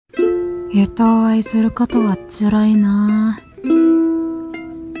人を愛することは辛いな。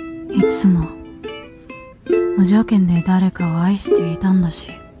いつも無条件で誰かを愛していたんだし。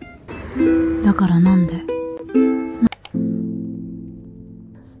だからなんで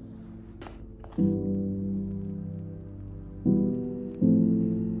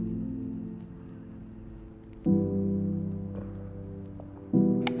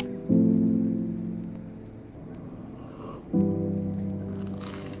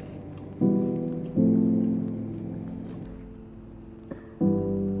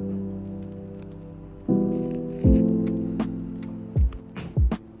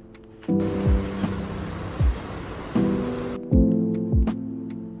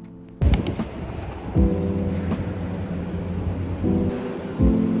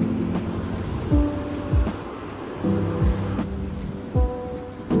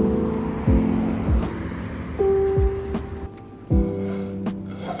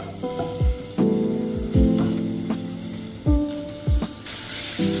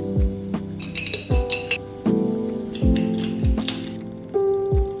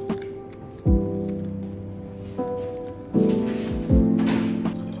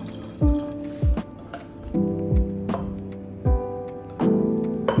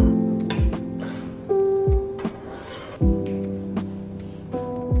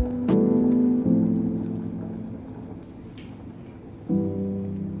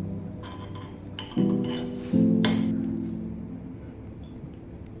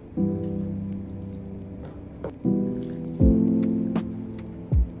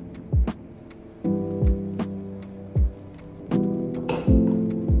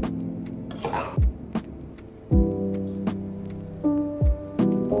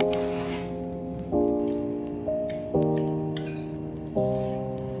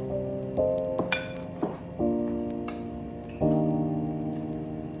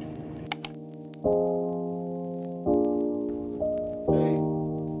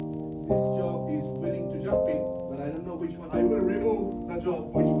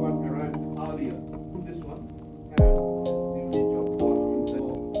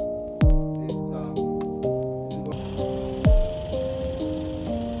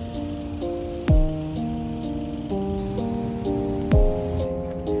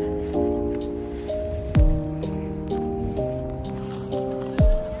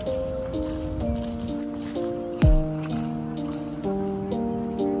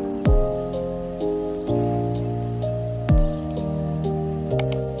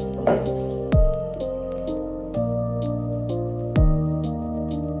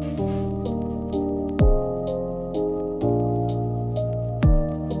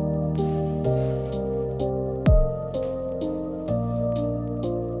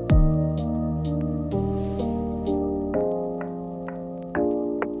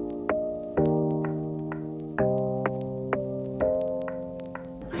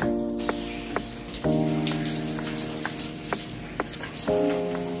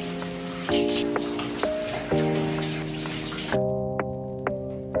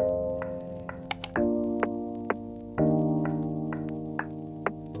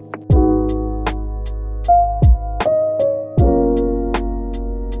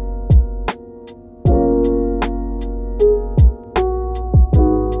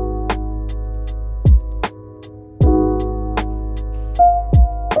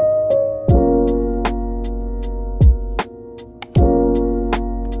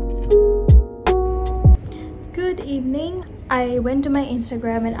I went to my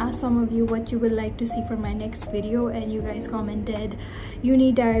Instagram and asked some of you what you would like to see for my next video, and you guys commented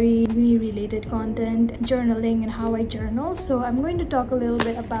uni diary, uni related content, journaling, and how I journal. So I'm going to talk a little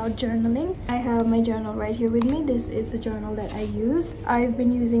bit about journaling. I have my journal right here with me. This is the journal that I use. I've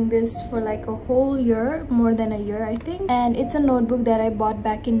been using this for like a whole year, more than a year I think, and it's a notebook that I bought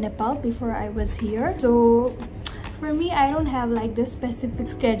back in Nepal before I was here. So for me, I don't have like this specific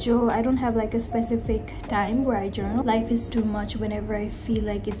schedule. I don't have like a specific time where I journal. Life is too much. Whenever I feel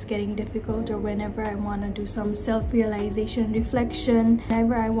like it's getting difficult, or whenever I want to do some self-realization, reflection,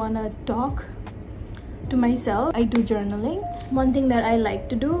 whenever I want to talk to myself, I do journaling. One thing that I like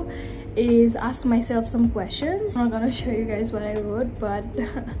to do is ask myself some questions. I'm not gonna show you guys what I wrote, but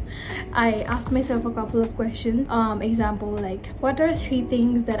I asked myself a couple of questions. Example like, what are 3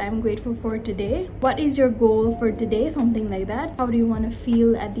 things that I'm grateful for today? What is your goal for today? Something like that. How do you want to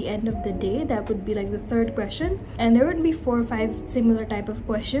feel at the end of the day? That would be like the 3rd question. And there would be 4 or 5 similar type of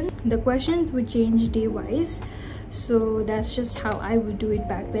questions. The questions would change day wise, so that's just how I would do it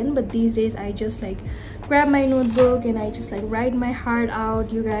back then. But these days I just like grab my notebook and I just like write my heart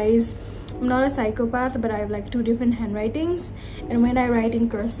out, you guys. I'm not a psychopath, but I have like 2 different handwritings, and when I write in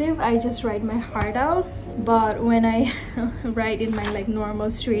cursive I just write my heart out, but when I write in my like normal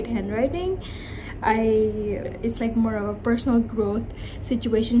straight handwriting, it's like more of a personal growth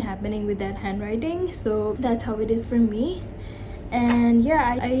situation happening with that handwriting. So that's how it is for me. And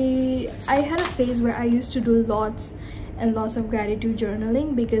yeah, I had a phase where I used to do lots and lots of gratitude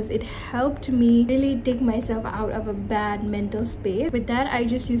journaling because it helped me really take myself out of a bad mental space. With that, I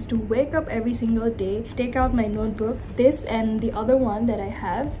just used to wake up every single day, take out my notebook, this and the other one that I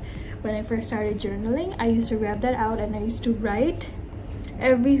have when I first started journaling. I used to grab that out and I used to write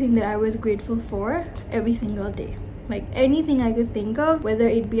everything that I was grateful for every single day. Like anything I could think of, whether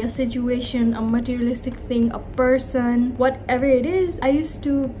it be a situation, a materialistic thing, a person, whatever it is, I used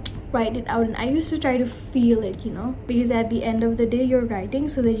to write it out and I used to try to feel it, you know, because at the end of the day you're writing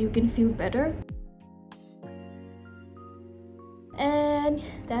so that you can feel better. And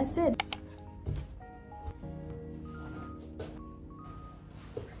that's it.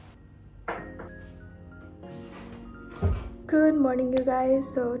 Good morning, you guys.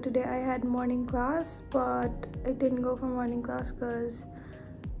 So today I had morning class, but I didn't go for morning class because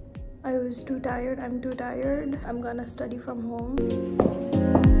I was too tired. I'm too tired. I'm gonna study from home.